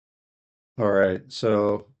All right,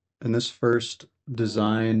 so in this first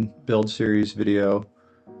design build series video,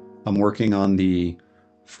 I'm working on the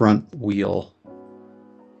front wheel,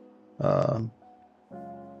 uh,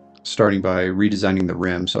 starting by redesigning the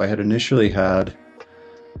rim. So I had initially had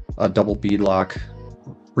a double beadlock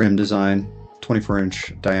rim design,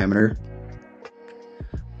 24-inch diameter,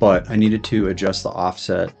 but I needed to adjust the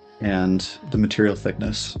offset and the material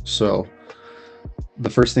thickness. So the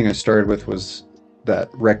first thing I started with was that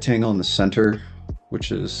rectangle in the center,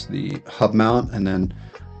 which is the hub mount, and then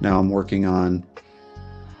now I'm working on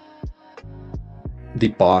the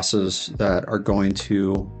bosses that are going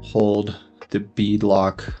to hold the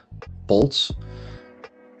beadlock bolts,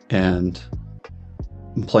 and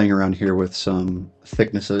I'm playing around here with some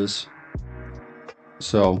thicknesses.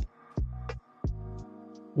 So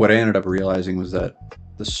what I ended up realizing was that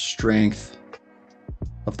the strength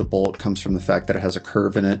of the bolt comes from the fact that it has a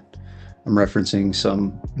curve in it. I'm referencing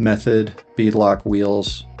some Method beadlock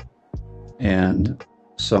wheels and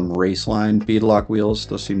some Raceline beadlock wheels.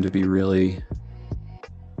 Those seem to be really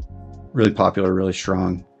popular, really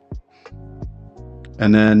strong.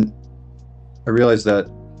 And then I realized that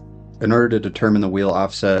in order to determine the wheel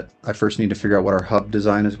offset, I first need to figure out what our hub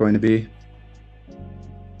design is going to be.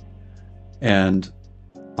 And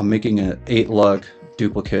I'm making an 8-lug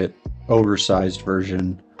duplicate, oversized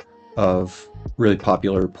version of really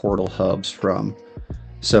popular portal hubs from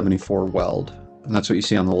 74 Weld. And that's what you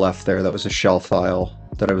see on the left there. That was a shell file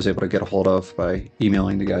that I was able to get a hold of by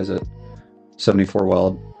emailing the guys at 74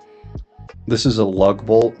 Weld. This is a lug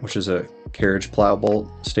bolt, which is a carriage plow bolt,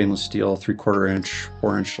 stainless steel, 3/4 inch,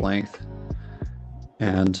 4-inch length.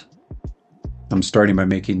 And I'm starting by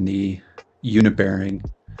making the unit bearing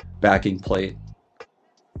backing plate.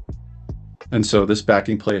 And so this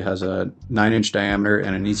backing plate has a 9-inch diameter,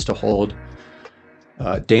 and it needs to hold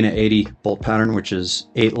Dana 80 bolt pattern, which is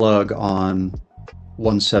 8-lug on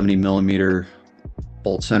 170 millimeter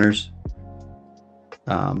bolt centers.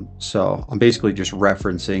 So I'm basically just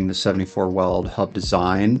referencing the 74 Weld hub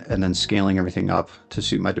design and then scaling everything up to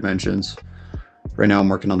suit my dimensions. Right now I'm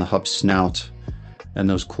working on the hub snout and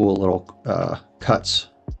those cool little cuts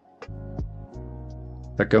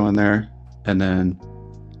that go in there. And then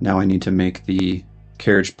now I need to make the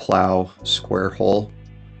carriage plow square hole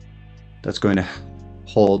that's going to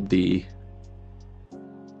hold the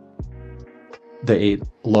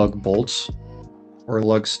 8-lug bolts or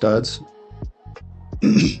lug studs.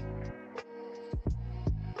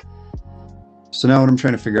 So now what I'm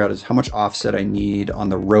trying to figure out is how much offset I need on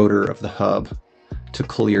the rotor of the hub to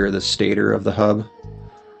clear the stator of the hub.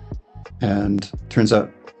 And turns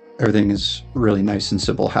out everything is really nice and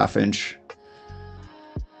simple, half-inch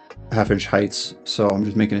heights. So I'm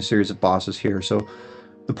just making a series of bosses here. So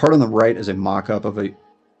the part on the right is a mock-up of a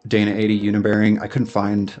Dana 80 unit bearing. I couldn't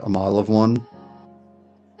find a model of one,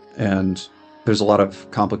 and there's a lot of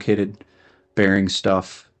complicated bearing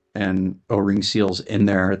stuff and O-ring seals in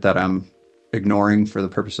there that I'm ignoring for the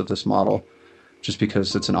purpose of this model, just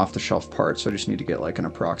because it's an off-the-shelf part. So I just need to get like an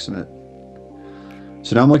approximate.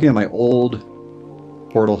 So now I'm looking at my old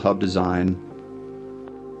portal hub design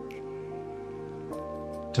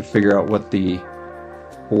to figure out what the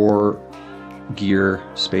 4-gear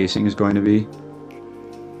spacing is going to be.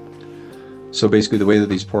 So basically the way that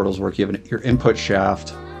these portals work, you have your input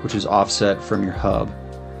shaft, which is offset from your hub,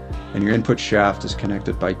 and your input shaft is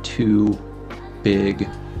connected by 2 big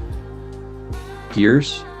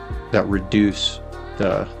gears that reduce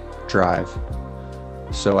the drive.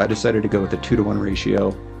 So I decided to go with a 2-to-1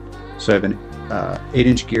 ratio. So I have an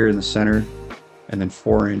 8-inch gear in the center and then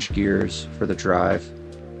 4-inch gears for the drive.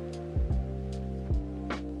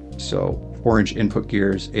 So 4-inch input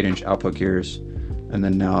gears, 8-inch output gears, and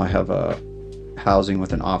then now I have a housing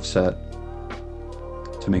with an offset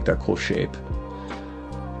to make that cool shape.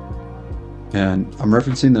 And I'm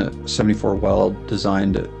referencing the 74 Weld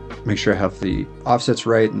design to make sure I have the offsets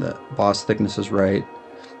right and the boss thicknesses right,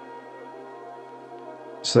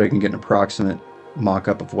 so I can get an approximate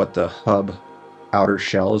mock-up of what the hub outer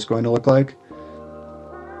shell is going to look like.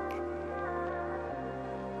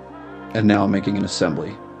 And now I'm making an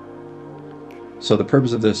assembly. So the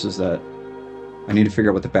purpose of this is that I need to figure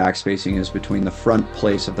out what the back spacing is between the front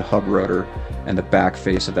place of the hub rotor and the back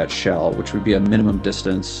face of that shell, which would be a minimum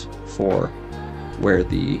distance for where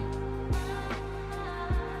the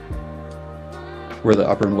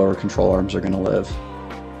upper and lower control arms are going to live.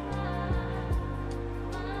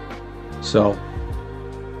 So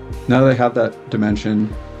now that I have that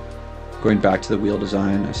dimension, going back to the wheel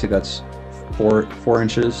design, I see that's 4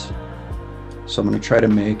 inches. So I'm going to try to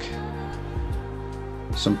make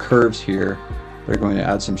some curves here. They're going to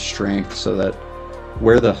add some strength so that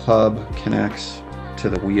where the hub connects to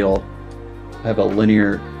the wheel, I have a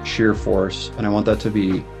linear shear force, and I want that to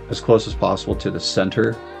be as close as possible to the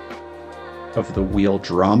center of the wheel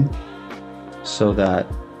drum so that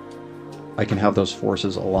I can have those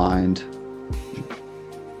forces aligned.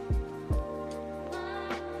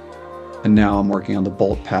 And now I'm working on the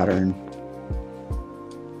bolt pattern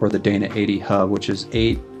for the Dana 80 hub, which is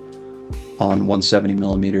 8 on 170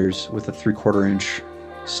 millimeters with a 3/4 inch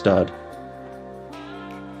stud.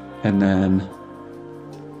 And then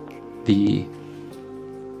the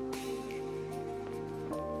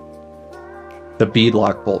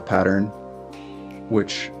beadlock bolt pattern,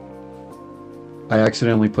 which I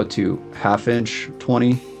accidentally put to 1/2 inch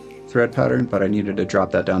 20 thread pattern, but I needed to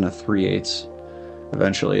drop that down to 3/8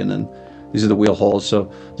 eventually. And then these are the wheel holes. So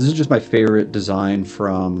this is just my favorite design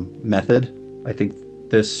from Method. I think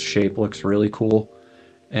this shape looks really cool,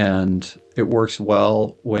 and it works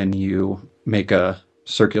well when you make a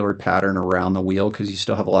circular pattern around the wheel because you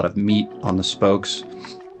still have a lot of meat on the spokes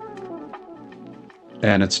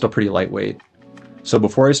and it's still pretty lightweight. So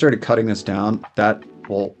before I started cutting this down, that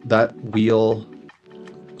wheel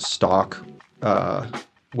stock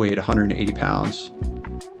weighed 180 pounds.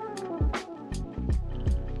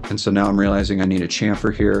 And so now I'm realizing I need a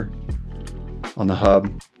chamfer here on the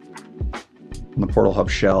hub, on the portal hub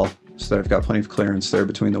shell, so that I've got plenty of clearance there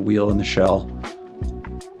between the wheel and the shell.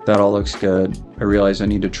 That all looks good. I realize I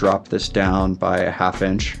need to drop this down by a 1/2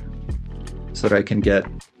 inch so that I can get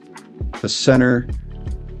the center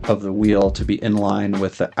of the wheel to be in line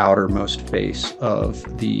with the outermost face of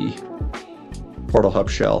the portal hub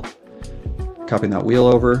shell. Copying that wheel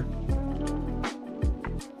over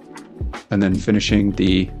and then finishing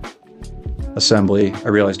the assembly. I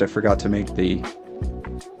realized I forgot to make the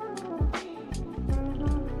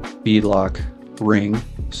beadlock ring,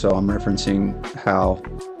 so I'm referencing how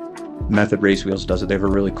Method Race Wheels does it. They have a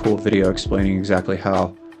really cool video explaining exactly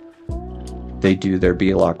how they do their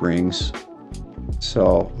beadlock rings.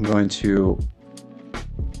 So I'm going to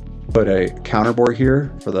put a counterbore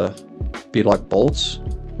here for the beadlock bolts,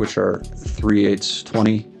 which are 3/8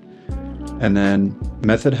 20. And then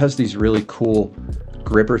Method has these really cool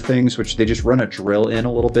gripper things, which they just run a drill in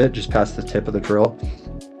a little bit, just past the tip of the drill,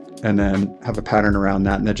 and then have a pattern around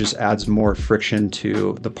that. And that just adds more friction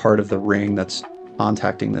to the part of the ring that's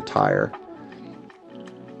contacting the tire.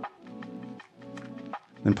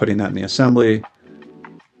 And putting that in the assembly,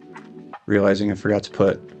 realizing I forgot to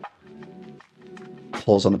put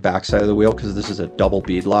holes on the back side of the wheel because this is a double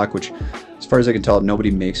beadlock, which as far as I can tell,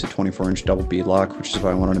 nobody makes a 24-inch double beadlock, which is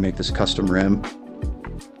why I wanted to make this custom rim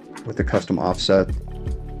with a custom offset.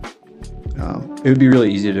 It would be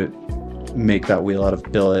really easy to make that wheel out of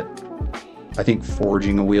billet. I think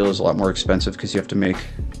forging a wheel is a lot more expensive because you have to make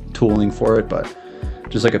tooling for it, but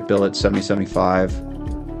just like a billet 7075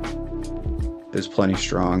 is plenty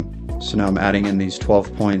strong. So now I'm adding in these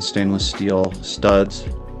 12-point stainless steel studs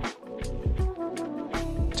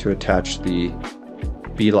to attach the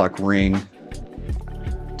beadlock ring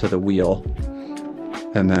to the wheel,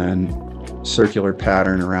 and then circular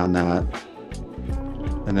pattern around that,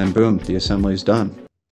 and then boom, the assembly is done.